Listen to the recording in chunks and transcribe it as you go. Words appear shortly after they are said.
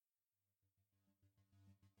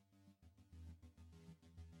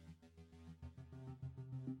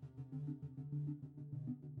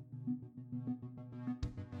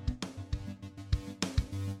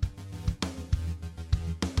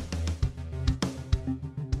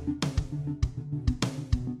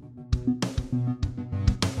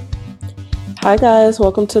Hi guys,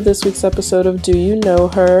 welcome to this week's episode of Do You Know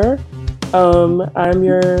Her? I'm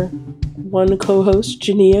your one co-host,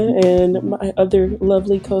 Jania, and my other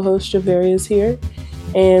lovely co-host, Javaria, is here.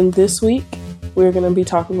 And this week, we're going to be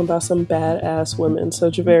talking about some badass women.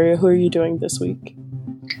 So Javaria, who are you doing this week?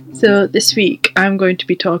 So this week, I'm going to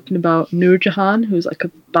be talking about Noor Jahan, who's like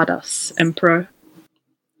a badass emperor.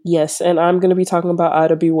 Yes, and I'm going to be talking about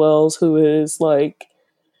Ida B. Wells, who is like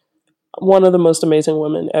one of the most amazing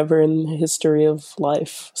women ever in the history of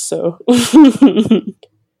life. So...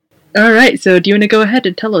 All right, so do you want to go ahead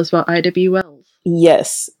and tell us about Ida B. Wells?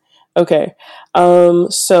 Yes. Okay.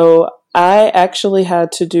 So I actually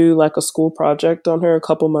had to do like a school project on her a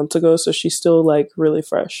couple months ago, so she's still like really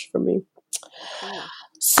fresh for me.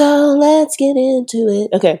 So let's get into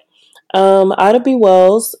it. Okay. Ida B.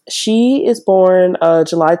 Wells, she is born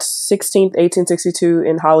July 16th, 1862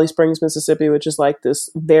 in Holly Springs, Mississippi, which is like this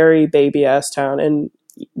very baby ass town. And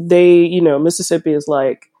Mississippi is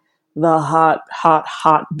like the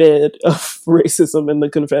hotbed of racism in the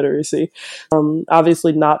Confederacy.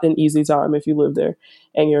 Obviously not an easy time if you live there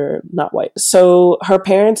and you're not white. So her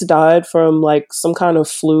parents died from like some kind of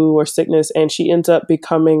flu or sickness, and she ends up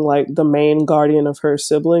becoming like the main guardian of her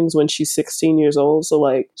siblings when she's 16 years old. So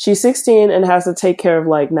like she's 16 and has to take care of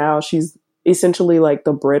like, now she's essentially like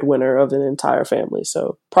the breadwinner of an entire family.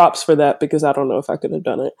 So props for that, because I don't know if I could have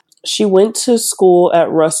done it. She went to school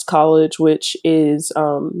at Rust College, which is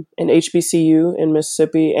an HBCU in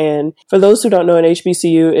Mississippi. And for those who don't know, an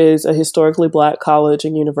HBCU is a historically Black college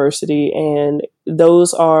and university. And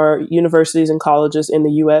those are universities and colleges in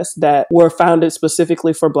the U.S. that were founded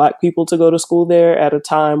specifically for Black people to go to school there at a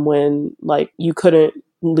time when like you couldn't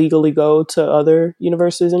legally go to other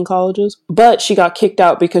universities and colleges. But she got kicked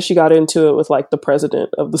out because she got into it with like the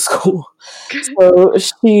president of the school. So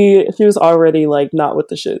she was already like not with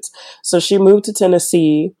the shits. So she moved to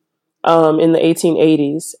Tennessee in the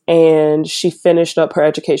 1880s, and she finished up her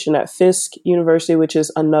education at Fisk University, which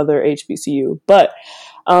is another HBCU. But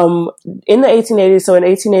in the 1880s, so in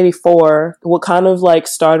 1884, what kind of like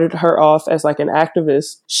started her off as like an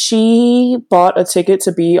activist, she bought a ticket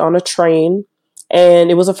to be on a train,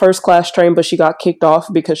 and it was a first class train, but she got kicked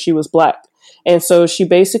off because she was Black. And so she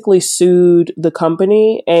basically sued the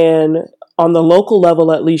company, and on the local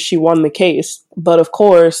level, at least, she won the case. But of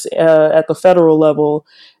course, at the federal level,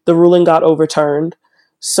 the ruling got overturned.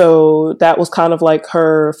 So that was kind of like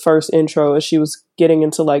her first intro, as she was getting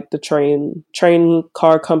into like the train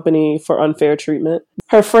car company for unfair treatment.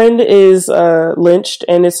 Her friend is lynched,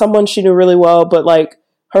 and it's someone she knew really well, but like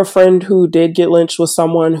her friend who did get lynched was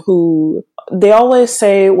someone who, they always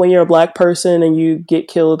say when you're a Black person and you get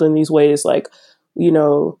killed in these ways, like, you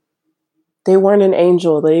know, they weren't an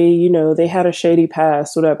angel. They had a shady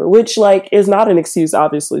past, whatever, which like is not an excuse,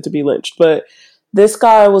 obviously, to be lynched. But this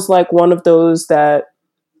guy was like one of those that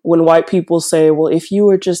when white people say, well, if you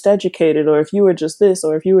were just educated, or if you were just this,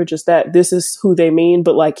 or if you were just that, this is who they mean.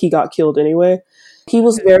 But like, he got killed anyway. He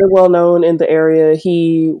was very well known in the area.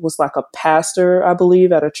 He was like a pastor, I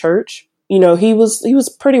believe, at a church. You know, he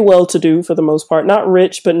was pretty well to do for the most part, not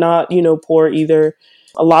rich, but not, poor either.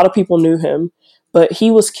 A lot of people knew him. But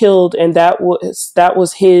he was killed, and that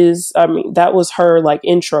was his. I mean, that was her like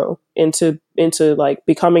intro into like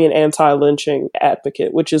becoming an anti-lynching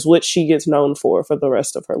advocate, which is what she gets known for the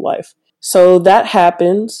rest of her life. So that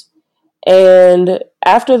happens, and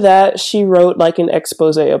after that, she wrote like an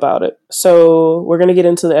expose about it. So we're gonna get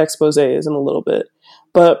into the exposés in a little bit,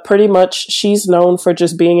 but pretty much she's known for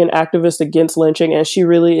just being an activist against lynching, and she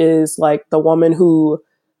really is like the woman who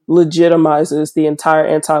legitimizes the entire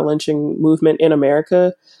anti-lynching movement in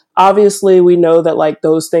America. Obviously, we know that like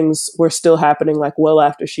those things were still happening like well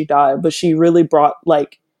after she died, but she really brought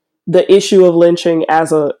like the issue of lynching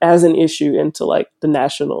as an issue into like the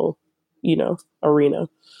national, arena.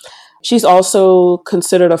 She's also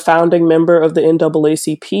considered a founding member of the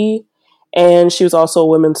NAACP, and she was also a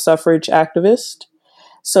women's suffrage activist.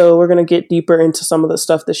 So we're going to get deeper into some of the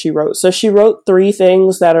stuff that she wrote. So she wrote 3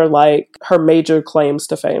 things that are like her major claims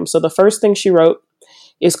to fame. So the first thing she wrote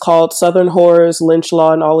is called Southern Horrors, Lynch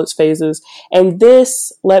Law in All Its Phases. And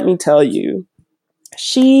this, let me tell you,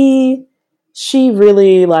 she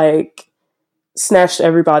really like snatched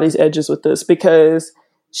everybody's edges with this, because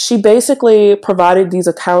she basically provided these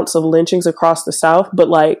accounts of lynchings across the South, but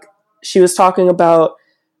like she was talking about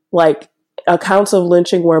like accounts of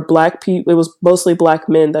lynching where Black people, it was mostly Black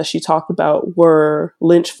men that she talked about, were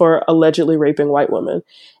lynched for allegedly raping white women.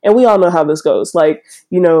 And we all know how this goes. Like,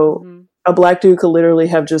 a black dude could literally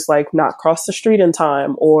have just like not crossed the street in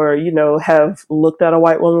time, or, you know, have looked at a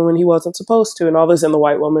white woman when he wasn't supposed to, and all this, and the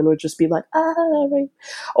white woman would just be like, right.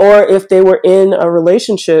 Or if they were in a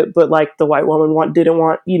relationship, but like the white woman didn't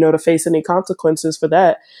want, you know, to face any consequences for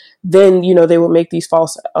that, then, you know, they would make these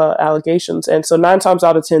false allegations. And so 9 times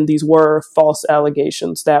out of 10, these were false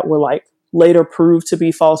allegations that were like later proved to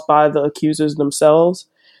be false by the accusers themselves.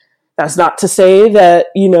 That's not to say that,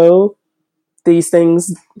 you know, these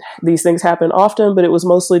things happen often, but it was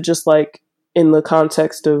mostly just like in the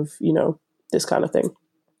context of, you know, this kind of thing.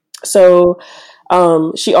 So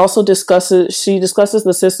she also discusses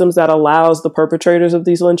the systems that allows the perpetrators of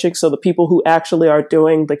these lynchings, so the people who actually are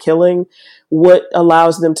doing the killing, what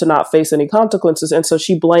allows them to not face any consequences. And so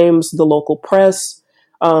she blames the local press,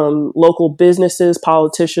 local businesses,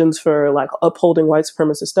 politicians for like upholding white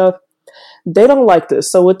supremacist stuff. They don't like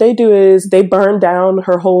this. So what they do is they burn down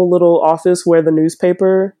her whole little office where the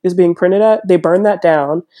newspaper is being printed at. They burn that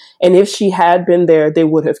down. And if she had been there, they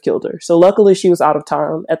would have killed her. So luckily she was out of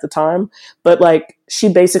town at the time, but like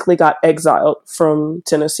she basically got exiled from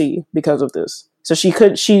Tennessee because of this. So she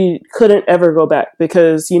couldn't ever go back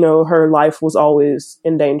because, you know, her life was always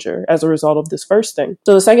in danger as a result of this first thing.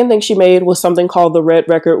 So the second thing she made was something called the Red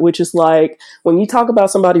Record, which is like when you talk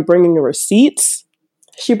about somebody bringing the receipts,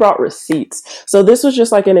 she brought receipts. So this was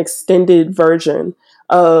just like an extended version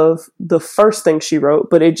of the first thing she wrote,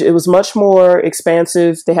 but it was much more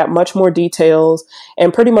expansive. They had much more details,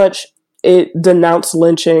 and pretty much it denounced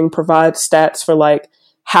lynching, provides stats for like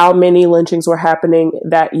how many lynchings were happening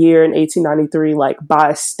that year in 1893, like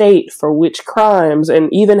by state for which crimes, and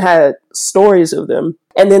even had stories of them.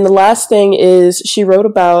 And then the last thing is she wrote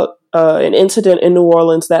about an incident in New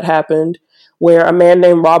Orleans that happened where a man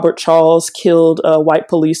named Robert Charles killed a white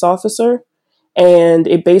police officer. And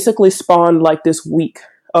it basically spawned like this week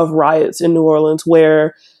of riots in New Orleans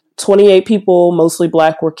where 28 people, mostly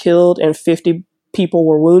black, were killed and 50 people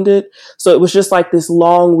were wounded. So it was just like this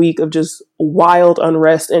long week of just wild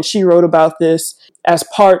unrest. And she wrote about this as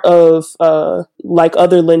part of like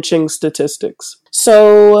other lynching statistics.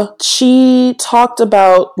 So she talked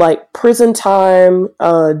about like prison time,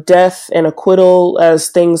 death, and acquittal as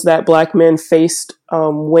things that black men faced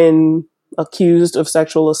when accused of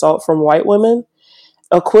sexual assault from white women.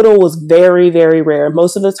 Acquittal was very, very rare.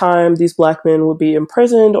 Most of the time, these black men would be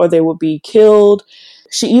imprisoned or they would be killed.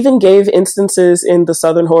 She even gave instances in the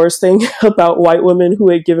Southern Horse thing about white women who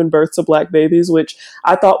had given birth to black babies, which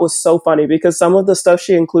I thought was so funny because some of the stuff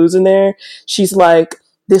she includes in there, she's like,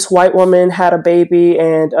 this white woman had a baby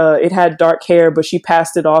and it had dark hair, but she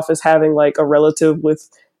passed it off as having like a relative with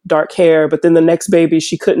dark hair. But then the next baby,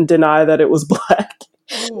 she couldn't deny that it was black.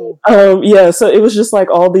 Yeah, so it was just like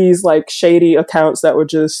all these like shady accounts that were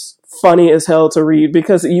just funny as hell to read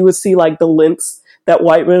because you would see like the lengths that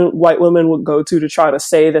white women would go to try to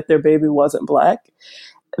say that their baby wasn't black.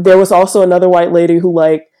 There was also another white lady who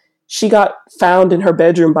like she got found in her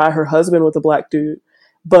bedroom by her husband with a black dude,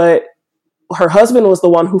 but her husband was the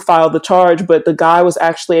one who filed the charge, but the guy was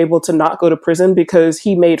actually able to not go to prison because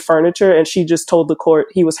he made furniture and she just told the court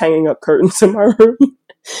he was hanging up curtains in my room.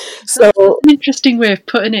 So that's an interesting way of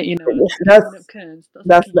putting it, you know.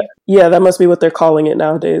 That must be what they're calling it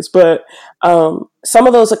nowadays. But some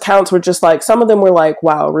of those accounts were just like, some of them were like,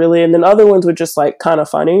 wow, really? And then other ones were just like kind of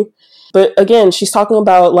funny. But again, she's talking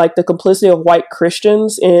about like the complicity of white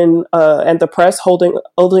Christians in and the press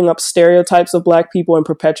holding up stereotypes of black people and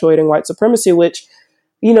perpetuating white supremacy, which,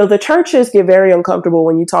 you know, the churches get very uncomfortable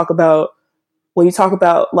when you talk about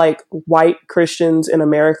like white Christians in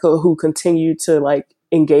America who continue to like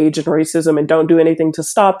engage in racism and don't do anything to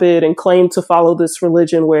stop it and claim to follow this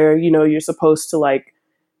religion where, you know, you're supposed to like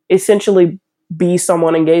essentially be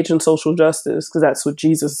someone engaged in social justice because that's what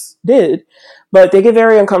Jesus did. But they get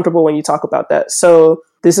very uncomfortable when you talk about that. So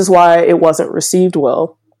this is why it wasn't received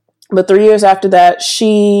well. But 3 years after that,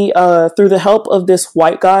 she, through the help of this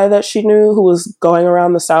white guy that she knew who was going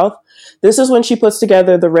around the South, this is when she puts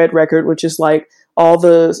together the Red Record, which is like all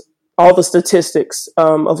the statistics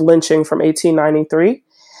of lynching from 1893.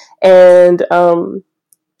 And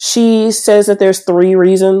she says that there's 3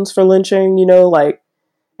 reasons for lynching, you know, like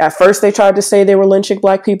at first they tried to say they were lynching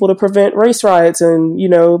black people to prevent race riots and, you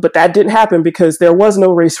know, but that didn't happen because there was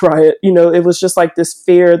no race riot. You know, it was just like this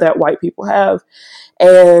fear that white people have.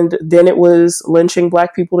 And then it was lynching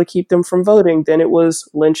black people to keep them from voting. Then it was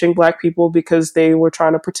lynching black people because they were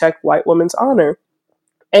trying to protect white women's honor.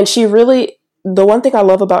 And she really, the one thing I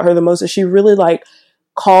love about her the most is she really like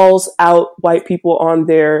calls out white people on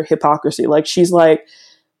their hypocrisy. Like she's like,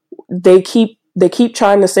 they keep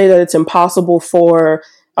trying to say that it's impossible for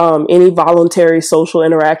any voluntary social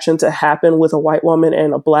interaction to happen with a white woman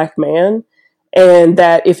and a black man. And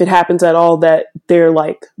that if it happens at all, that they're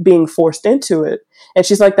like being forced into it. And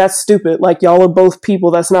she's like, that's stupid. Like, y'all are both people.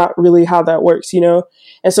 That's not really how that works, you know?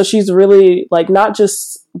 And so she's really like not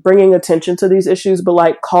just bringing attention to these issues, but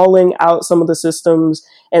like calling out some of the systems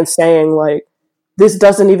and saying like, this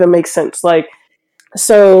doesn't even make sense. Like,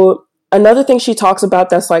 so another thing she talks about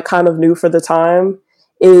that's like kind of new for the time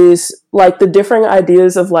is like the differing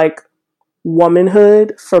ideas of like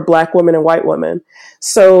womanhood for black women and white women.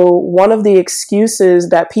 So one of the excuses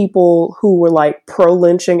that people who were like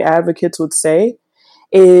pro-lynching advocates would say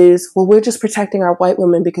is, well, we're just protecting our white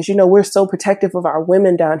women because, you know, we're so protective of our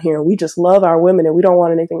women down here. We just love our women and we don't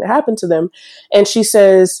want anything to happen to them. And she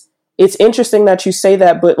says, it's interesting that you say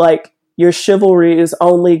that, but like your chivalry is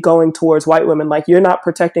only going towards white women. Like, you're not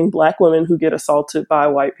protecting black women who get assaulted by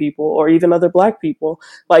white people or even other black people.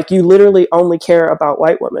 Like, you literally only care about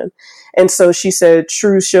white women. And so she said,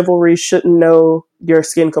 true chivalry shouldn't know your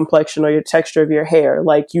skin complexion or your texture of your hair.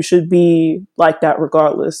 Like, you should be like that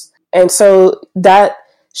regardless. And so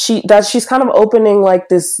she's kind of opening like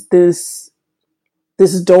this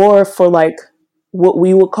door for like what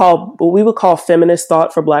we would call feminist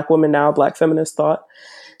thought for black women now, black feminist thought.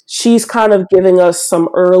 She's kind of giving us some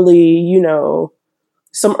early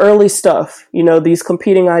stuff, you know, these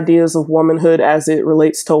competing ideas of womanhood as it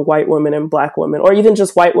relates to white women and black women, or even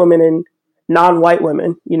just white women and non-white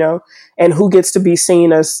women, you know, and who gets to be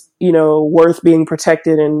seen as, you know, worth being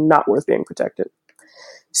protected and not worth being protected.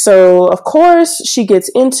 So, of course, she gets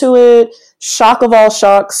into it. Shock of all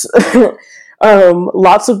shocks.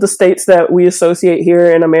 Lots of the states that we associate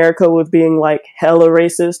here in America with being like hella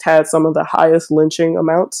racist had some of the highest lynching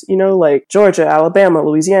amounts, you know, like Georgia, Alabama,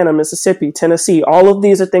 Louisiana, Mississippi, Tennessee. All of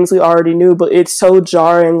these are things we already knew, but it's so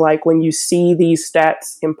jarring like when you see these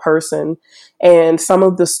stats in person and some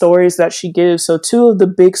of the stories that she gives. So two of the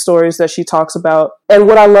big stories that she talks about, and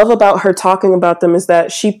what I love about her talking about them is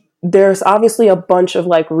that there's obviously a bunch of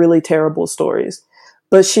like really terrible stories,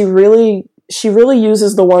 but she really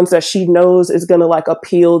uses the ones that she knows is going to like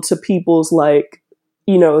appeal to people's like,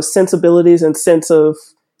 you know, sensibilities and sense of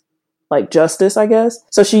like justice, I guess.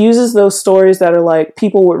 So she uses those stories that are like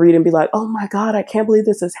people would read and be like, oh my God, I can't believe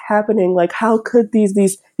this is happening. Like, how could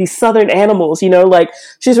these Southern animals, you know, like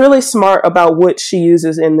she's really smart about what she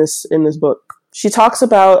uses in this book. She talks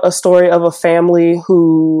about a story of a family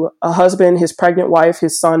who a husband, his pregnant wife,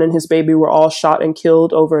 his son, and his baby were all shot and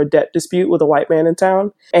killed over a debt dispute with a white man in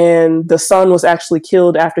town. And the son was actually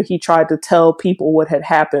killed after he tried to tell people what had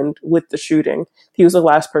happened with the shooting. He was the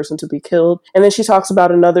last person to be killed. And then she talks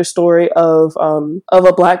about another story of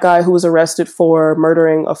a black guy who was arrested for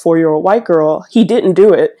murdering a 4-year-old white girl. He didn't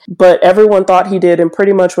do it, but everyone thought he did. And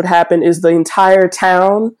pretty much what happened is the entire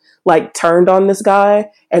town like turned on this guy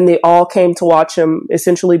and they all came to watch him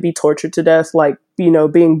essentially be tortured to death, like, you know,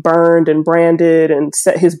 being burned and branded and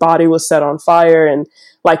his body was set on fire. And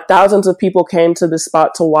like thousands of people came to this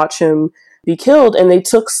spot to watch him be killed. And they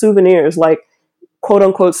took souvenirs, like quote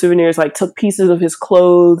unquote souvenirs, like took pieces of his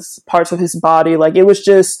clothes, parts of his body. Like it was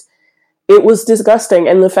disgusting.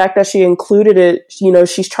 And the fact that she included it, you know,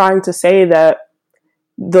 she's trying to say that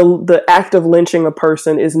the act of lynching a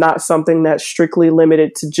person is not something that's strictly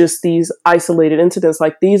limited to just these isolated incidents.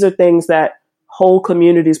 Like these are things that whole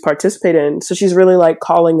communities participate in. So she's really like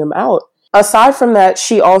calling them out. Aside from that,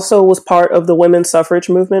 she also was part of the women's suffrage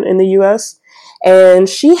movement in the US. And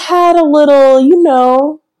she had a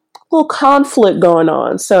little conflict going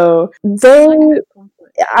on. So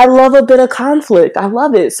I love a bit of conflict. I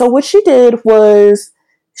love it. So what she did was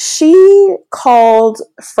she called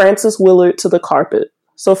Frances Willard to the carpet.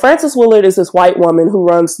 So Frances Willard is this white woman who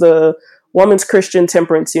runs the Women's Christian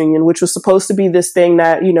Temperance Union, which was supposed to be this thing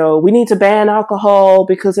that, you know, we need to ban alcohol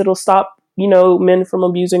because it'll stop, you know, men from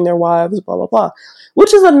abusing their wives, blah, blah, blah,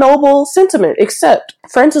 which is a noble sentiment, except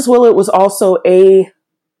Frances Willard was also a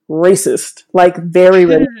racist, like very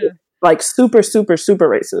racist, like super, super, super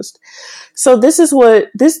racist. So this is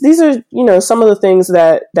these are, you know, some of the things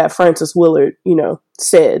that Frances Willard, you know,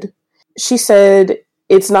 said. She said,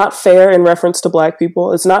 it's not fair in reference to black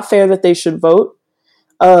people. It's not fair that they should vote.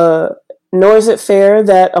 Nor is it fair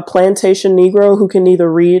that a plantation Negro who can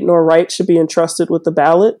neither read nor write should be entrusted with the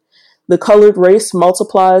ballot. The colored race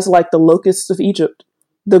multiplies like the locusts of Egypt.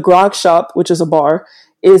 The grog shop, which is a bar,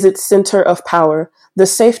 is its center of power. The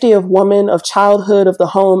safety of woman, of childhood, of the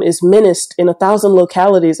home is menaced in 1,000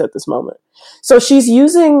 localities at this moment. So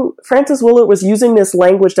Frances Willard was using this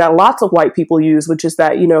language that lots of white people use, which is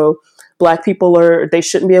that, you know, Black people they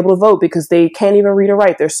shouldn't be able to vote because they can't even read or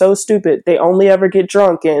write. They're so stupid. They only ever get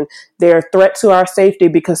drunk, and they're a threat to our safety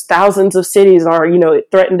because thousands of cities are,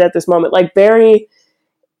 threatened at this moment. Like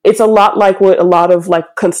it's a lot like what a lot of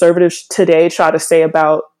like conservatives today try to say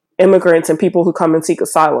about immigrants and people who come and seek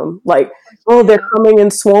asylum. Like, oh, they're coming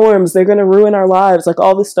in swarms. They're going to ruin our lives. Like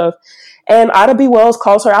all this stuff. And Ida B. Wells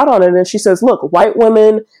calls her out on it. And she says, look, white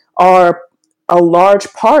women are a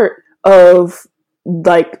large part of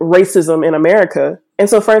like racism in America. And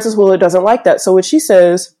so Frances Willard doesn't like that. So what she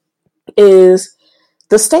says is,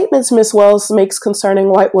 the statements Miss Wells makes concerning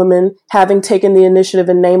white women having taken the initiative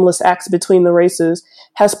in nameless acts between the races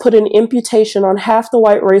has put an imputation on half the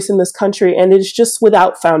white race in this country, and it's just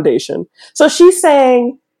without foundation. So she's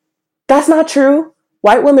saying, that's not true.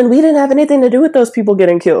 White women, we didn't have anything to do with those people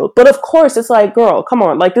getting killed. But of course, it's like, girl, come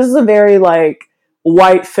on. Like, this is a very, like,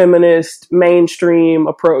 white feminist mainstream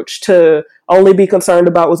approach to only be concerned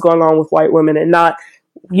about what's going on with white women and not,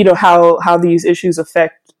 how these issues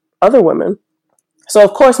affect other women. So,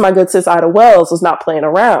 of course, my good sis Ida Wells was not playing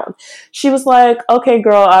around. She was like, okay,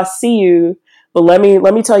 girl, I see you, but let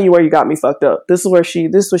me tell you where you got me fucked up. This is what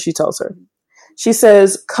she tells her. She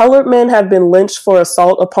says, colored men have been lynched for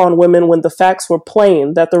assault upon women when the facts were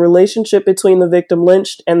plain that the relationship between the victim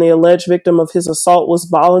lynched and the alleged victim of his assault was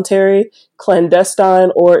voluntary,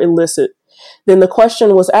 clandestine, or illicit. Then the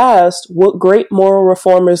question was asked, what great moral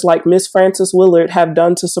reformers like Miss Frances Willard have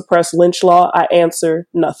done to suppress lynch law? I answer,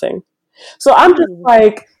 nothing. So I'm just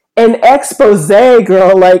like, an expose,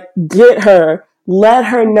 girl, like, get her, let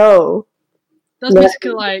her know. That's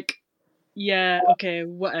basically like, yeah, okay,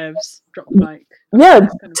 whatevs, drop the mic.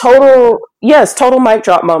 Yeah, total mic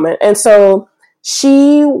drop moment. And so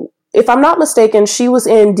she, if I'm not mistaken, she was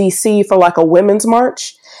in DC for like a women's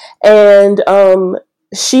march. And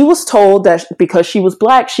she was told that because she was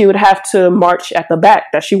Black, she would have to march at the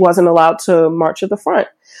back, that she wasn't allowed to march at the front.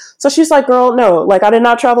 So she's like, girl, no, like I did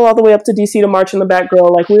not travel all the way up to DC to march in the back,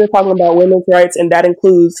 girl. Like we were talking about women's rights, and that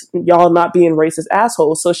includes y'all not being racist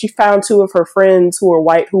assholes. So she found two of her friends who were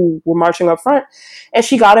white who were marching up front, and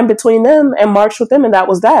she got in between them and marched with them, and that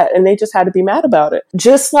was that. And they just had to be mad about it.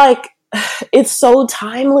 Just like, it's so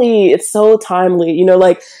timely. It's so timely.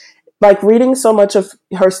 Like reading so much of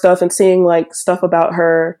her stuff and seeing like stuff about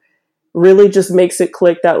her really just makes it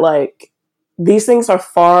click that like, these things are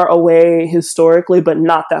far away historically, but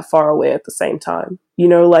not that far away at the same time.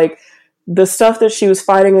 Like the stuff that she was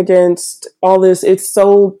fighting against, all this, it's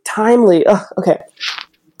so timely. Ugh, okay.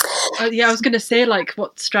 Yeah, I was going to say, like,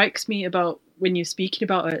 what strikes me about when you're speaking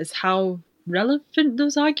about it is how relevant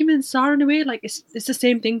those arguments are in a way. Like, it's the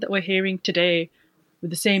same thing that we're hearing today with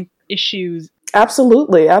the same issues.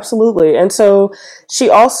 Absolutely. And so she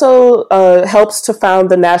also helps to found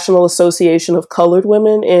the National Association of Colored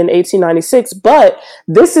Women in 1896. But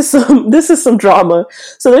this is some drama.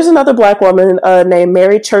 So there's another Black woman named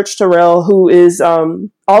Mary Church Terrell who is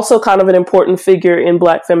also kind of an important figure in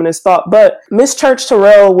Black feminist thought. But Miss Church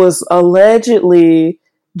Terrell was allegedly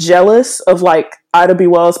jealous of like Ida B.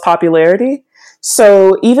 Wells' popularity.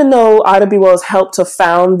 So even though Ida B. Wells helped to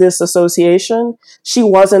found this association, she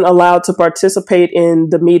wasn't allowed to participate in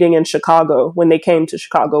the meeting in Chicago when they came to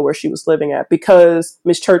Chicago where she was living at, because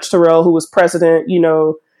Miss Church Terrell, who was president,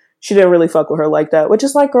 she didn't really fuck with her like that, which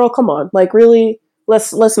is like, girl, come on. Like, really,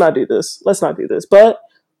 let's not do this. Let's not do this. But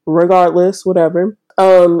regardless, whatever.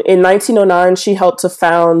 In 1909, she helped to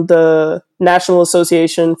found the National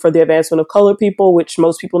Association for the Advancement of Colored People, which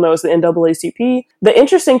most people know as the NAACP. The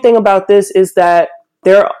interesting thing about this is that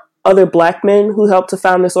there are other Black men who helped to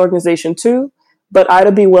found this organization too, but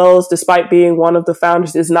Ida B. Wells, despite being one of the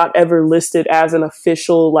founders, is not ever listed as an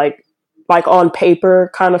official, like on paper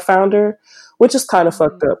kind of founder, which is kind of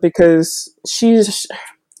fucked up because she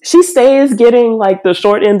stays getting like the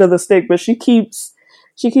short end of the stick, but she keeps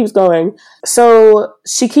going. So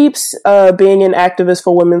she keeps being an activist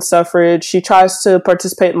for women's suffrage. She tries to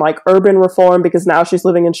participate in like urban reform because now she's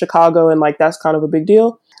living in Chicago and like that's kind of a big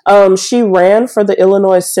deal. She ran for the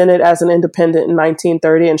Illinois Senate as an independent in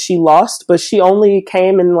 1930 and she lost, but she only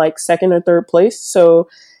came in like second or third place. So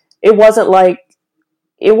it wasn't like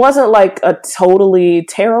a totally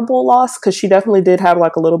terrible loss because she definitely did have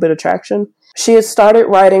like a little bit of traction. She had started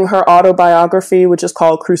writing her autobiography, which is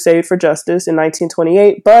called Crusade for Justice, in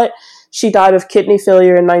 1928, but she died of kidney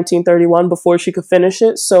failure in 1931 before she could finish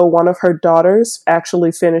it, so one of her daughters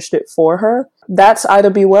actually finished it for her. That's Ida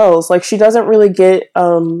B. Wells. Like, she doesn't really get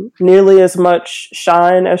nearly as much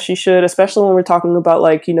shine as she should, especially when we're talking about,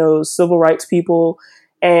 like, civil rights people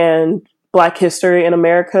and Black history in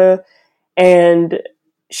America. And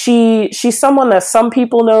she's someone that some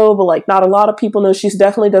people know, but like not a lot of people know. She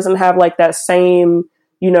definitely doesn't have like that same,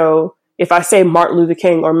 if I say Martin Luther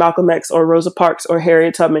King or Malcolm X or Rosa Parks or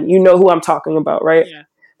Harriet Tubman, you know who I'm talking about, right? Yeah.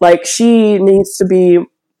 Like, she needs to be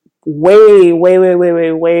way, way, way, way,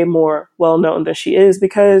 way, way more well known than she is,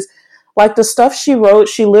 because like the stuff she wrote,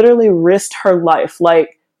 she literally risked her life.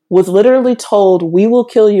 Like, was literally told, we will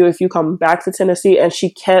kill you if you come back to Tennessee. And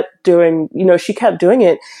she kept doing, she kept doing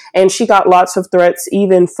it. And she got lots of threats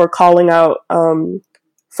even for calling out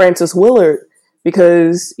Frances Willard,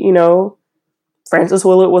 because, Frances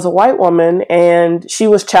Willard was a white woman, and she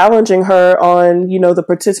was challenging her on, the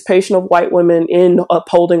participation of white women in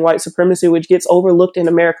upholding white supremacy, which gets overlooked in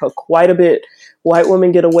America quite a bit. White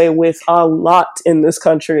women get away with a lot in this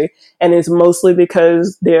country, and it's mostly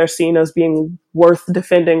because they're seen as being worth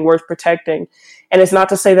defending, worth protecting. And it's not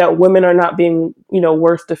to say that women are not being,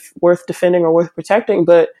 worth defending or worth protecting,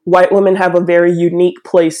 but white women have a very unique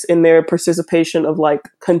place in their participation of like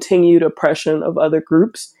continued oppression of other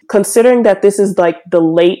groups. Considering that this is like the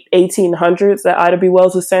late 1800s that Ida B.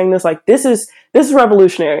 Wells is saying this, like this is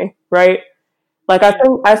revolutionary, right? Like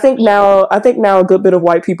I think now a good bit of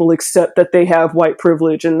white people accept that they have white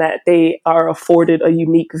privilege and that they are afforded a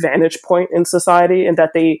unique vantage point in society, and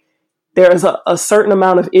that there's a certain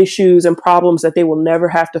amount of issues and problems that they will never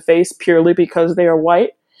have to face purely because they are white.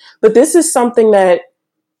 But this is something that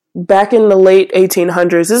back in the late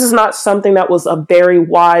 1800s, this is not something that was a very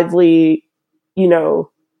widely,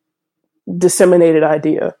 disseminated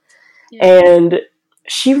idea. Yeah. And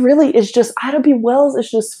she really is just, Ida B. Wells is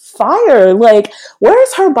just fire. Like,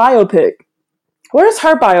 where's her biopic?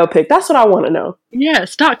 That's what I want to know. Yeah,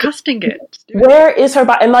 start casting it. Where is her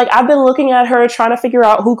and like, I've been looking at her trying to figure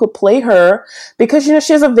out who could play her, because she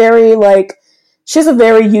has a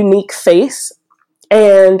very unique face,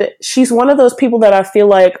 and she's one of those people that I feel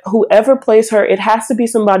like whoever plays her, it has to be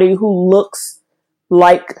somebody who looks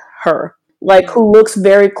like her, like who looks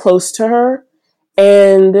very close to her.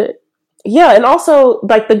 And yeah, and also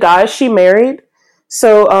like the guy she married.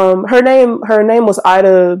 So her name was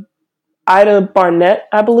Ida Barnett,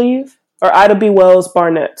 I believe, or Ida B. Wells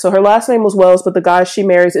Barnett. So her last name was Wells, but the guy she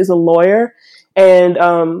marries is a lawyer, and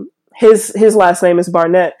his last name is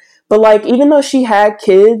Barnett. But like, even though she had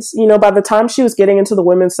kids, by the time she was getting into the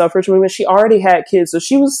women's suffrage movement, she already had kids. So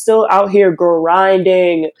she was still out here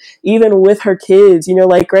grinding, even with her kids.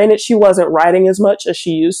 Like, granted, she wasn't writing as much as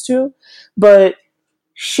she used to, but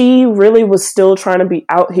she really was still trying to be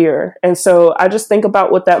out here. And so I just think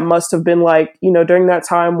about what that must have been like, during that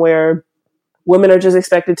time where women are just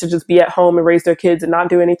expected to just be at home and raise their kids and not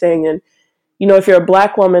do anything. And, if you're a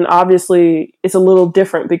Black woman, obviously it's a little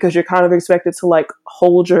different, because you're kind of expected to like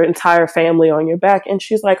hold your entire family on your back. And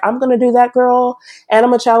she's like, I'm going to do that, girl. And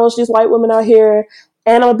I'm going to challenge these white women out here.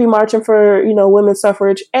 And I'm going to be marching for, women's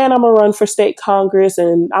suffrage. And I'm going to run for state Congress.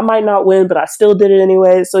 And I might not win, but I still did it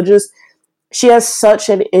anyway. So just, she has such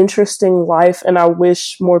an interesting life. And I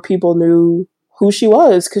wish more people knew who she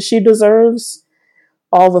was, because she deserves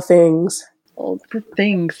all the things. All the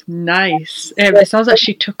things. Nice. It sounds like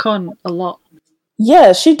she took on a lot.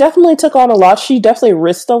 Yeah, she definitely took on a lot. She definitely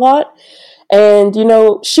risked a lot. And,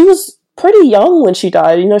 she was pretty young when she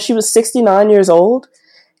died. She was 69 years old.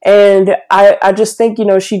 And I just think,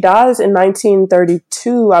 she dies in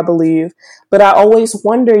 1932, I believe. But I always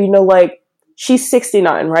wonder, like, she's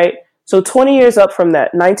 69, right? So 20 years up from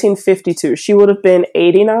that, 1952, she would have been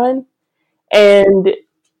 89. And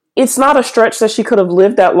it's not a stretch that she could have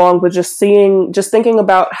lived that long, but just thinking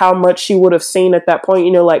about how much she would have seen at that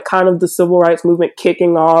point, like kind of the civil rights movement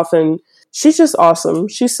kicking off. And she's just awesome.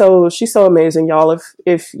 She's so amazing, y'all.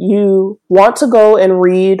 If you want to go and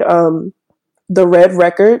read The Red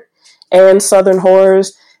Record and Southern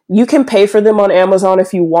Horrors, you can pay for them on Amazon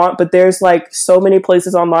if you want, but there's like so many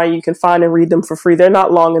places online you can find and read them for free. They're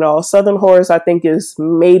not long at all. Southern Horrors, I think, is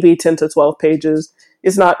maybe 10 to 12 pages.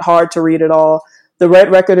 It's not hard to read at all. The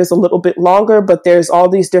Red Record is a little bit longer, but there's all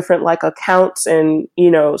these different like accounts and,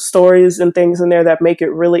 stories and things in there that make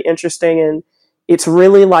it really interesting. And it's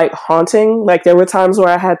really like haunting. Like, there were times where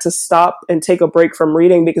I had to stop and take a break from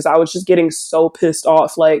reading because I was just getting so pissed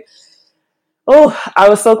off. Like, I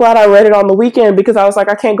was so glad I read it on the weekend, because I was like,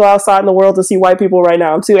 I can't go outside in the world to see white people right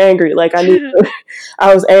now. I'm too angry. Like,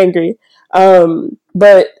 I was angry.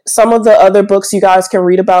 But some of the other books you guys can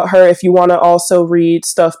read about her, if you want to also read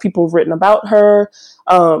stuff people have written about her,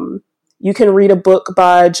 you can read a book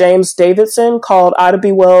by James Davidson called Ida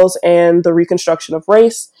B. Wells and the Reconstruction of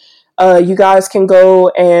Race. You guys can go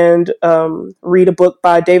and read a book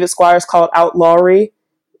by David Squires called Outlawry,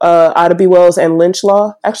 Ida B. Wells and Lynch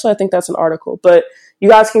Law. Actually, I think that's an article. But you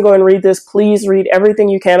guys can go and read this. Please read everything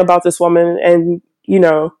you can about this woman, and,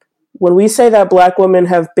 when we say that Black women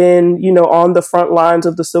have been, on the front lines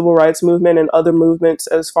of the civil rights movement and other movements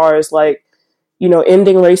as far as like,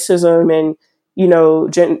 ending racism and,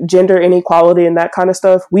 gender inequality and that kind of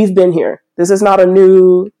stuff, we've been here. This is not a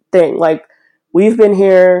new thing. Like, we've been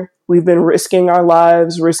here. We've been risking our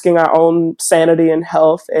lives, risking our own sanity and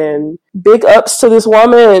health. And big ups to this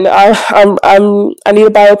woman. I need a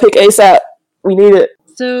biopic ASAP. We need it.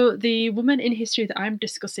 So the woman in history that I'm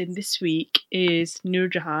discussing this week is Noor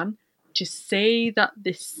Jahan. To say that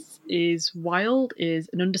this is wild is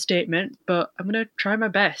an understatement, but I'm going to try my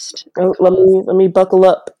best. Let me buckle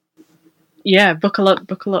up. Yeah, buckle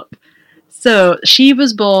up. So she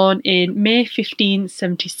was born in May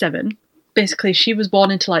 1577. Basically, she was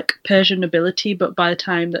born into like Persian nobility, but by the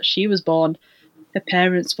time that she was born, her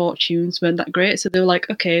parents' fortunes weren't that great. So they were like,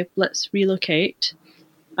 okay, let's relocate.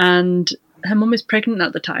 And her mum is pregnant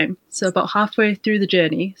at the time, so about halfway through the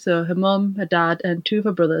journey, so her mum, her dad, and two of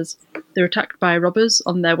her brothers, they're attacked by robbers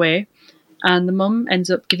on their way, and the mum ends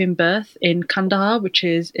up giving birth in Kandahar, which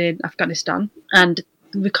is in Afghanistan. And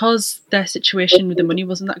because their situation with the money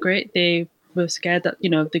wasn't that great, they were scared that, they're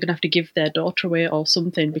going to have to give their daughter away or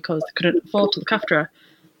something because they couldn't afford to look after her.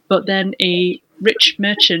 But then a rich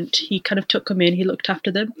merchant, he kind of took them in, he looked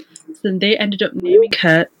after them. So then they ended up naming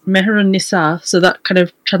her Mehrun Nisa, so that kind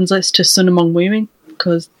of translates to son among women,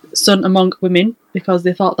 because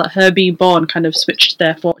they thought that her being born kind of switched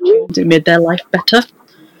their fortunes, it made their life better.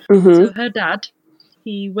 Mm-hmm. So her dad,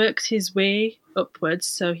 he works his way upwards,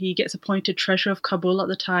 so he gets appointed treasurer of Kabul at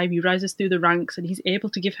the time. He rises through the ranks and he's able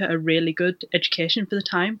to give her a really good education for the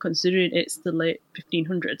time, considering it's the late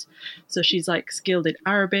 1500s. So she's like skilled in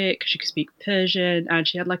Arabic, she could speak Persian, and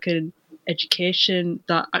she had like an education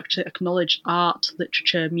that actually acknowledged art,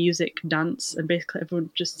 literature, music, dance, and basically everyone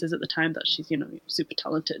just says at the time that she's, super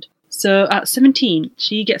talented. So at 17,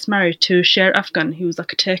 she gets married to Sher Afgan, who was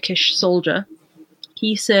like a Turkish soldier.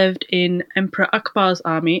 He served in Emperor Akbar's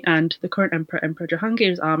army and the current emperor, Emperor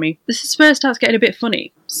Jahangir's army. This is where it starts getting a bit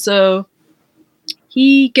funny. So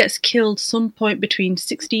he gets killed some point between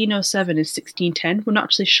 1607 and 1610. We're not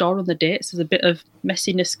actually sure on the dates. There's a bit of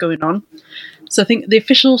messiness going on. So I think the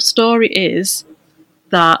official story is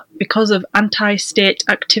that because of anti-state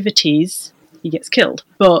activities, he gets killed.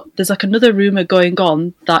 But there's like another rumour going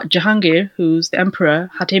on that Jahangir, who's the emperor,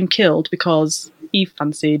 had him killed because he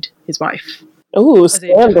fancied his wife. Ooh,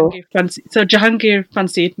 scandal. Jahangir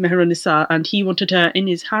fancied Mehrun Nisa and he wanted her in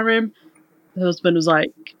his harem. The husband was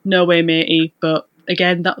like, no way, matey. But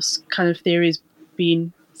again, that's kind of theories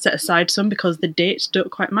being set aside some because the dates don't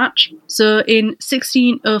quite match. So in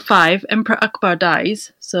 1605, Emperor Akbar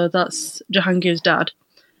dies. So that's Jahangir's dad.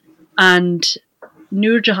 And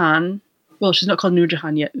Noor Jahan, well, she's not called Noor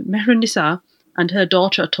Jahan yet, Mehrun Nisa and her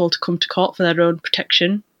daughter are told to come to court for their own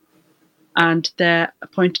protection. And they're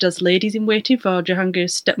appointed as ladies in waiting for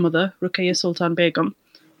Jahangir's stepmother, Ruqayya Sultan Begum.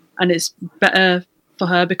 And it's better for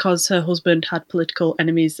her because her husband had political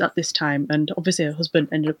enemies at this time, and obviously her husband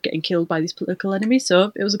ended up getting killed by these political enemies,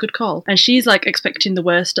 so it was a good call. And she's like expecting the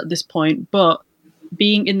worst at this point, but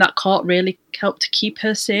being in that court really helped to keep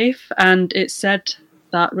her safe. And it said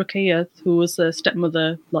that Ruqayya, who was the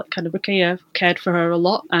stepmother, Ruqayya cared for her a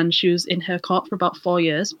lot, and she was in her court for about 4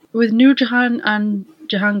 years. With Noor Jahan and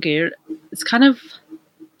Jahangir, it's kind of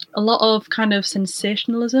a lot of kind of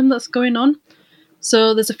sensationalism that's going on.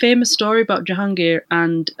 So there's a famous story about Jahangir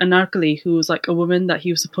and Anarkali, who was like a woman that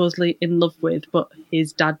he was supposedly in love with, but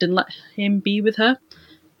his dad didn't let him be with her.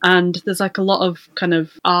 And there's like a lot of kind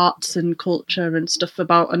of arts and culture and stuff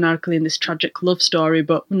about Anarkali in this tragic love story,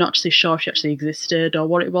 but we're not actually sure if she actually existed or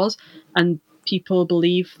what it was. And people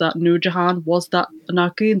believe that Noor Jahan was that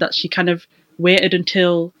Anarkali and that she kind of waited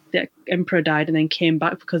until the emperor died and then came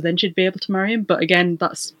back because then she'd be able to marry him. But again,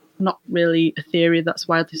 that's not really a theory that's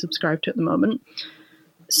widely subscribed to at the moment.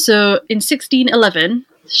 So in 1611,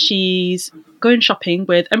 she's going shopping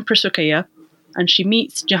with Empress Ruqayya, and she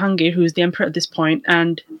meets Jahangir, who's the emperor at this point,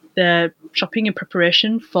 and they're shopping in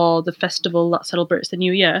preparation for the festival that celebrates the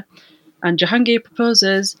new year. And Jahangir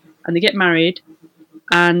proposes, and they get married.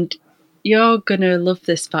 And you're gonna love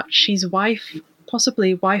this fact. She's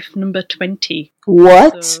possibly wife number 20.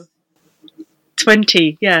 What? So,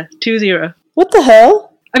 20, yeah, 20. What the hell?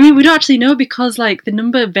 I mean, we don't actually know because, like, the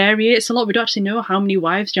number varies a lot. We don't actually know how many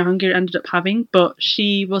wives Jahangir ended up having, but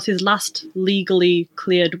she was his last legally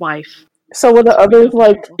cleared wife. So were the others,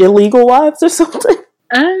 like, illegal wives or something?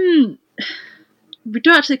 We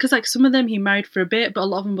don't actually, because, like, some of them he married for a bit, but a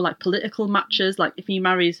lot of them were, like, political matches. Like, if he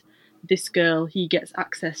marries this girl, he gets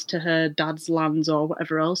access to her dad's lands or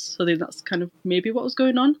whatever else. So I think that's kind of maybe what was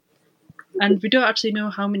going on. And we don't actually know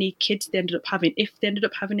how many kids they ended up having, if they ended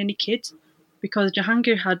up having any kids. because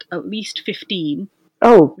Jahangir had at least 15.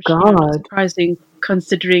 Oh, which, God. not surprising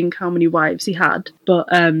considering how many wives he had. But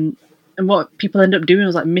and what people end up doing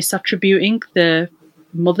was like misattributing the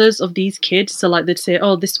mothers of these kids. So like they'd say,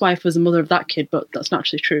 oh, this wife was the mother of that kid, but that's not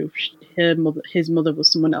actually true. His mother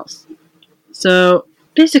was someone else. So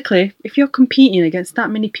basically, if you're competing against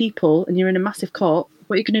that many people and you're in a massive court,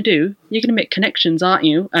 what you're going to do, you're going to make connections, aren't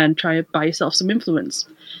you? And try to buy yourself some influence.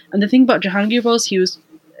 And the thing about Jahangir was he was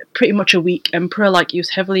pretty much a weak emperor. Like, he was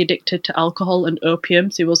heavily addicted to alcohol and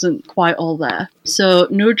opium, so he wasn't quite all there. So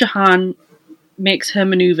Nur Jahan makes her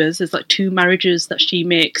maneuvers. There's like 2 marriages that she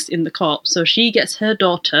makes in the court. So she gets her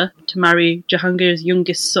daughter to marry Jahangir's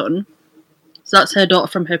youngest son. So that's her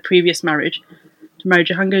daughter from her previous marriage, to marry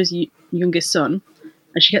Jahangir's youngest son.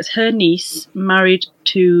 And she gets her niece married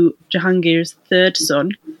to Jahangir's 3rd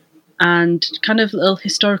son. And kind of a little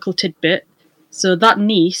historical tidbit, so that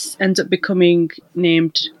niece ends up becoming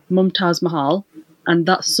named Mumtaz Mahal, and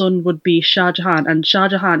that son would be Shah Jahan. And Shah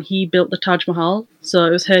Jahan, he built the Taj Mahal, so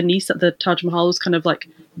it was her niece that the Taj Mahal was kind of like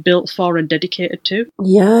built for and dedicated to.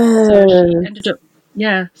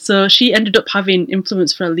 Yeah. So she ended up having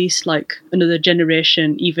influence for at least like another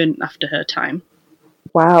generation, even after her time.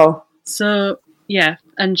 Wow. So yeah,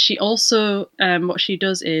 and she also, what she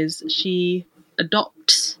does is she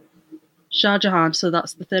adopts Shah Jahan, so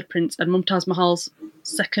that's the 3rd prince, and Mumtaz Mahal's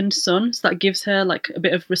 2nd son. So that gives her like a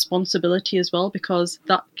bit of responsibility as well, because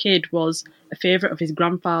that kid was a favourite of his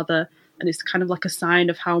grandfather, and it's kind of like a sign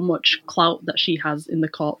of how much clout that she has in the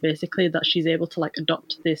court, basically, that she's able to like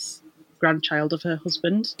adopt this grandchild of her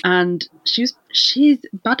husband. And she's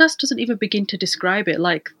Badass doesn't even begin to describe it.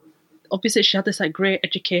 Like, obviously she had this like great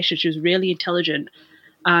education, she was really intelligent,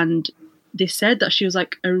 and they said that she was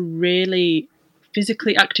like a really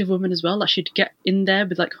physically active woman as well. Like, she'd get in there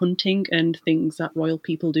with like hunting and things that royal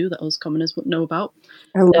people do that us commoners wouldn't know about.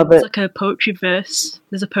 I love There's it. like a poetry verse.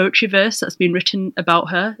 There's a poetry verse that's been written about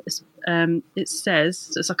her. It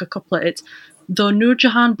says, it's like a couplet. It's, though Nur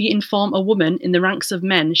Jahan be in form a woman, in the ranks of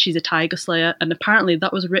men she's a tiger slayer. And apparently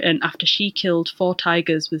that was written after she killed 4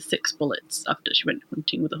 tigers with 6 bullets after she went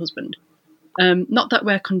hunting with her husband. Not that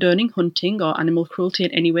we're condoning hunting or animal cruelty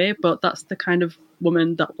in any way, but that's the kind of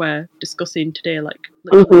woman that we're discussing today. Like,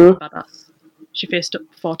 literally badass. She faced up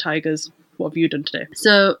 4 tigers. What have you done today?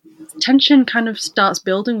 So tension kind of starts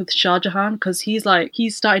building with Shah Jahan, because he's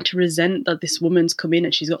starting to resent that this woman's come in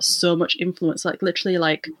and she's got so much influence. Like, literally,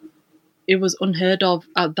 like, it was unheard of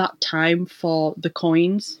at that time for the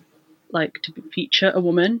coins, like, to feature a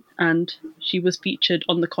woman, and she was featured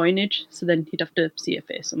on the coinage, so then he'd have to see her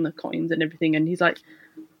face on the coins and everything, and he's like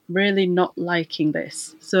really not liking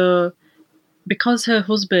this. So because her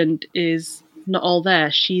husband is not all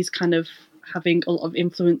there, she's kind of having a lot of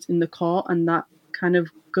influence in the court, and that kind of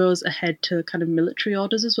goes ahead to kind of military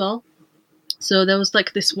orders as well. So there was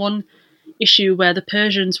like this one issue where the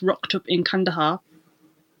Persians rocked up in Kandahar,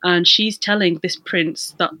 and she's telling this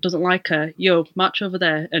prince that doesn't like her, yo, march over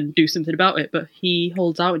there and do something about it. But he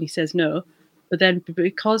holds out and he says no. But then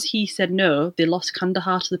because he said no, they lost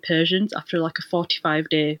Kandahar to the Persians after like a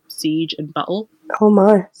 45-day siege and battle. Oh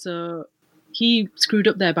my. So he screwed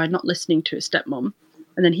up there by not listening to his stepmom.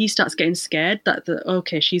 And then he starts getting scared that,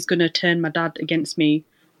 okay, she's going to turn my dad against me,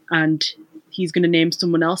 and he's going to name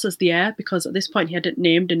someone else as the heir, because at this point he hadn't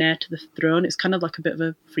named an heir to the throne. It's kind of like a bit of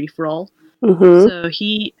a free-for-all. Mm-hmm. So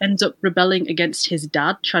he ends up rebelling against his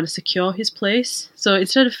dad, trying to secure his place. So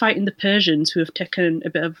instead of fighting the Persians, who have taken a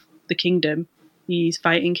bit of the kingdom, he's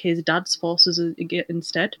fighting his dad's forces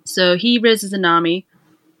instead. So he raises an army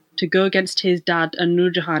to go against his dad and Nur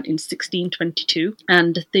Jahan in 1622.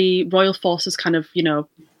 And the royal forces kind of,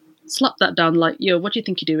 slap that down like, yo, what do you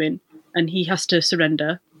think you're doing? And he has to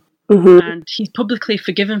surrender. Mm-hmm. And he's publicly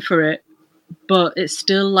forgiven for it. But it's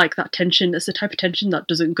still like that tension. It's the type of tension that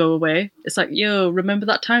doesn't go away. It's like, yo, remember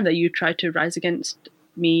that time that you tried to rise against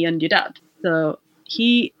me and your dad? So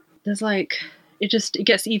it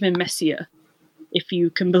gets even messier, if you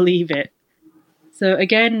can believe it. So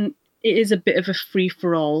again, it is a bit of a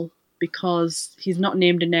free-for-all, because he's not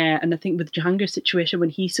named an heir. And I think with Jahangir's situation, when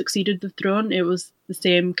he succeeded the throne, it was the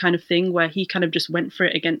same kind of thing where he kind of just went for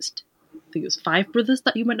it against, I think it was 5 brothers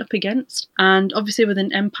that he went up against. And obviously with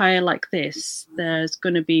an empire like this, there's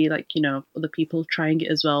going to be other people trying it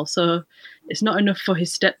as well. So it's not enough for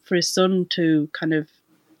his son to kind of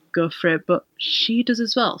go for it, but she does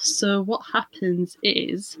as well. So what happens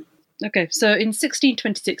is, okay, so in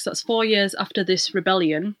 1626, that's 4 years after this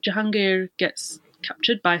rebellion, Jahangir gets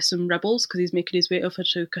captured by some rebels because he's making his way over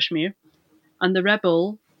to Kashmir. And the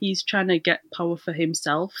rebel, he's trying to get power for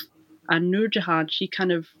himself. And Nur Jahan, she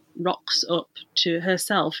kind of rocks up to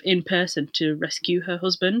herself in person to rescue her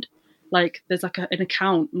husband. like there's like an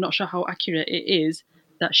account, I'm not sure how accurate it is,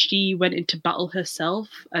 that she went into battle herself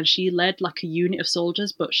and she led like a unit of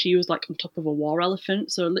soldiers, but she was like on top of a war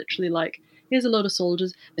elephant. So literally like, here's a load of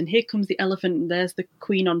soldiers, then here comes the elephant and there's the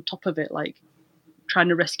queen on top of it, like trying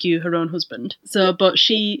to rescue her own husband. So, but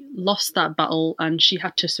she lost that battle and she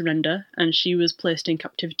had to surrender and she was placed in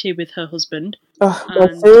captivity with her husband. Oh,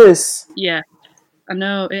 what's this? Yeah, I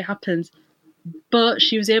know, it happens. But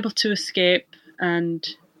she was able to escape and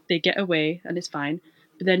they get away and it's fine.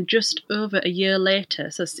 But then just over a year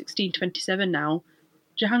later, so 1627 now,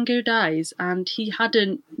 Jahangir dies and he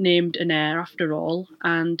hadn't named an heir after all,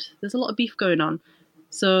 and there's a lot of beef going on.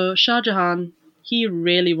 So Shah Jahan, he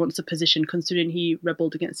really wants a position considering he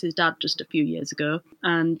rebelled against his dad just a few years ago,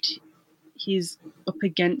 and he's up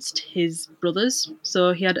against his brothers.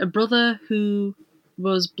 So he had a brother who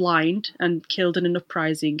was blind and killed in an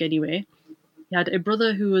uprising anyway. He had a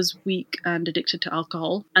brother who was weak and addicted to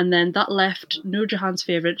alcohol, and then that left Nur Jahan's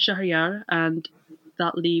favourite, Shahryar, and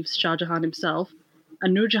that leaves Shah Jahan himself.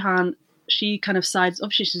 And Nur Jahan, she kind of sides,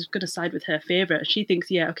 obviously she's going to side with her favourite. She thinks,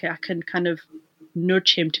 yeah, okay, I can kind of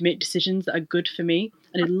nudge him to make decisions that are good for me.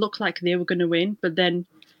 And it looked like they were going to win, but then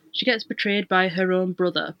she gets betrayed by her own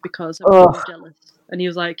brother because her brother was jealous. And he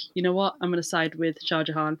was like, you know what, I'm going to side with Shah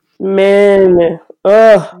Jahan. Men.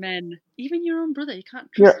 Men. Even your own brother, you can't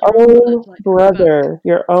Your trust your own brother.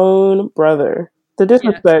 Your own brother. The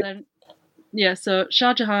disrespect. So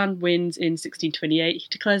Shah Jahan wins in 1628. He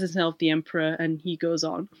declares himself the emperor and he goes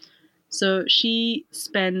on. So she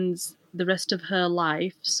spends the rest of her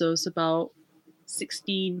life, so it's about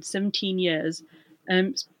 16, 17 years,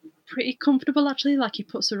 it's pretty comfortable actually. Like he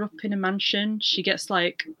puts her up in a mansion. She gets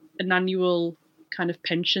like an annual kind of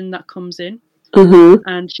pension that comes in. Mm-hmm.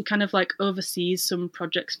 And she kind of like oversees some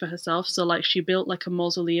projects for herself. So like she built like a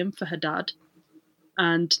mausoleum for her dad,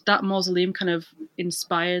 and that mausoleum kind of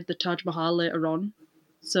inspired the Taj Mahal later on.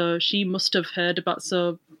 So she must have heard about,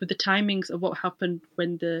 so with the timings of what happened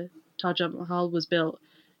when the Taj Mahal was built,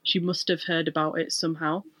 she must have heard about it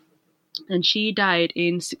somehow. And she died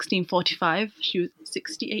in 1645. She was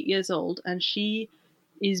 68 years old, and she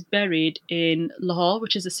is buried in Lahore,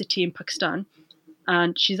 which is a city in Pakistan.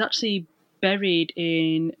 And she's actually buried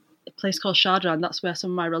in a place called Sharjah, and that's where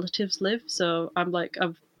some of my relatives live. So I've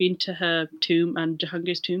been to her tomb and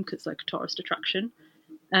Jahangir's tomb because it's like a tourist attraction.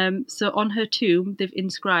 So on her tomb, they've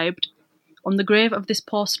inscribed, "On the grave of this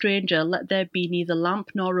poor stranger, let there be neither lamp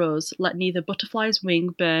nor rose, let neither butterfly's wing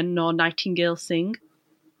burn nor nightingale sing."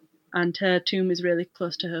 And her tomb is really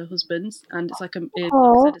close to her husband's, and it's like like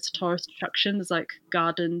I said, it's a tourist attraction. There's like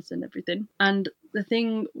gardens and everything. And the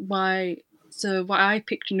thing why I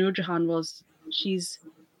picked Nur Jahan was she's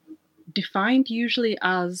defined usually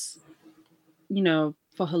as, you know,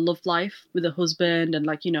 for her love life with a husband and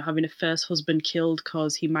like, you know, having a first husband killed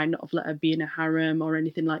because he might not have let her be in a harem or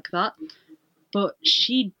anything like that. But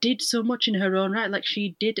she did so much in her own right. Like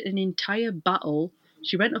she did an entire battle.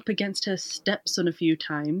 She went up against her stepson a few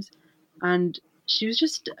times, and she was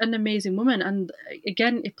just an amazing woman. And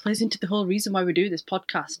again, it plays into the whole reason why we do this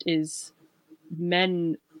podcast is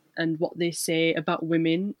men and what they say about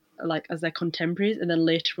women, like as their contemporaries, and then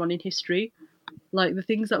later on in history, like the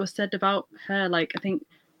things that were said about her. Like I think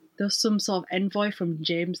there was some sort of envoy from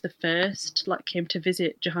James I, like came to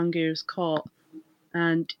visit Jahangir's court,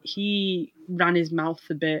 and he ran his mouth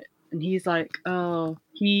a bit. And he's like, oh,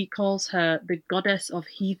 he calls her the goddess of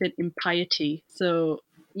heathen impiety. So,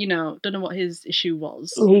 you know, don't know what his issue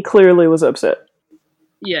was. He clearly was upset.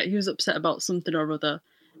 Yeah, he was upset about something or other.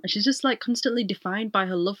 And she's just like constantly defined by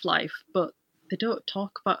her love life, but they don't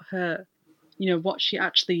talk about her, you know, what she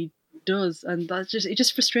actually does. And that's just, it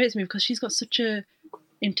just frustrates me because she's got such a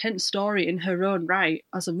intense story in her own right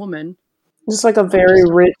as a woman. Just like a very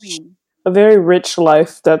rich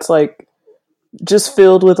life that's like just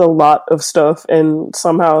filled with a lot of stuff, and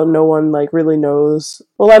somehow no one like really knows.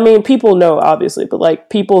 Well, I mean, people know obviously, but like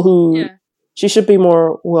people who she should be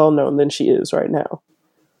more well known than she is right now.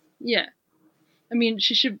 Yeah, I mean,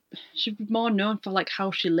 she should be more known for like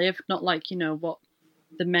how she lived, not like, you know, what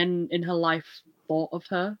the men in her life thought of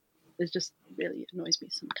her. It just really annoys me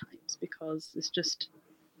sometimes because it's just,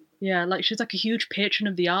 yeah, like she's like a huge patron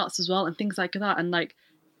of the arts as well and things like that. And like,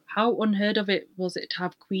 how unheard of it was it to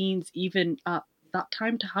have queens even at that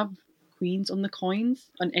time, to have queens on the coins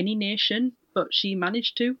on any nation, but she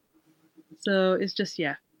managed to. So it's just,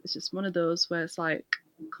 yeah, it's just one of those where it's like,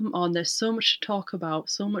 come on, there's so much to talk about,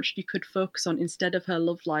 so much you could focus on instead of her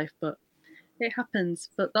love life, but it happens.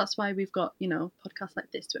 But that's why we've got, you know, podcasts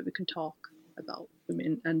like this where we can talk about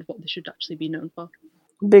women and what they should actually be known for.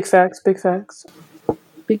 Big facts, big facts.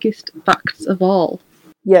 Biggest facts of all.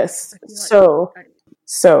 Yes. So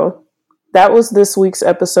that was this week's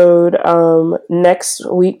episode. Next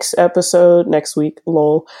week,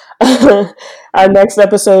 lol. Our next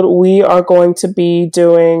episode, we are going to be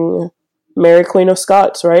doing Mary Queen of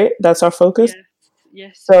Scots, right? That's our focus.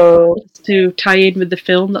 Yes. So to tie in with the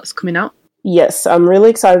film that's coming out. Yes, I'm really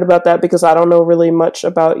excited about that because I don't know really much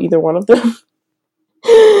about either one of them.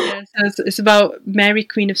 Yeah, so it's about Mary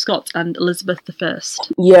Queen of Scots and Elizabeth I.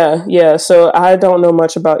 Yeah. So I don't know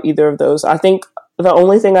much about either of those. I think the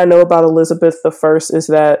only thing I know about Elizabeth I is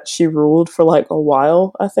that she ruled for like a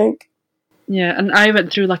while, I think. Yeah, and I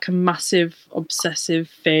went through like a massive obsessive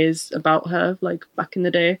phase about her, like back in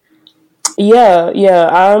the day. Yeah.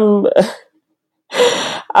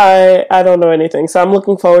 I don't know anything, so I'm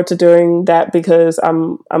looking forward to doing that because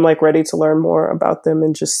I'm like ready to learn more about them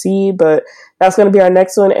and just see. But that's going to be our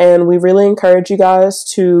next one, and we really encourage you guys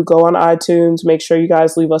to go on iTunes. Make sure you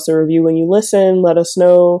guys leave us a review when you listen. Let us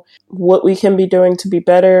know what we can be doing to be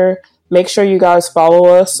better. Make sure you guys follow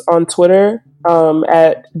us on Twitter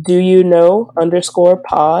at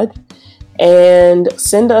doyouknow_pod. And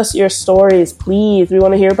send us your stories, please. We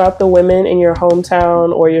want to hear about the women in your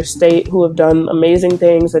hometown or your state who have done amazing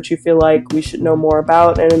things that you feel like we should know more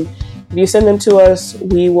about. And if you send them to us,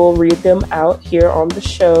 we will read them out here on the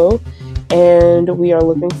show. And we are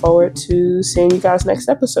looking forward to seeing you guys next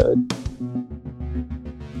episode.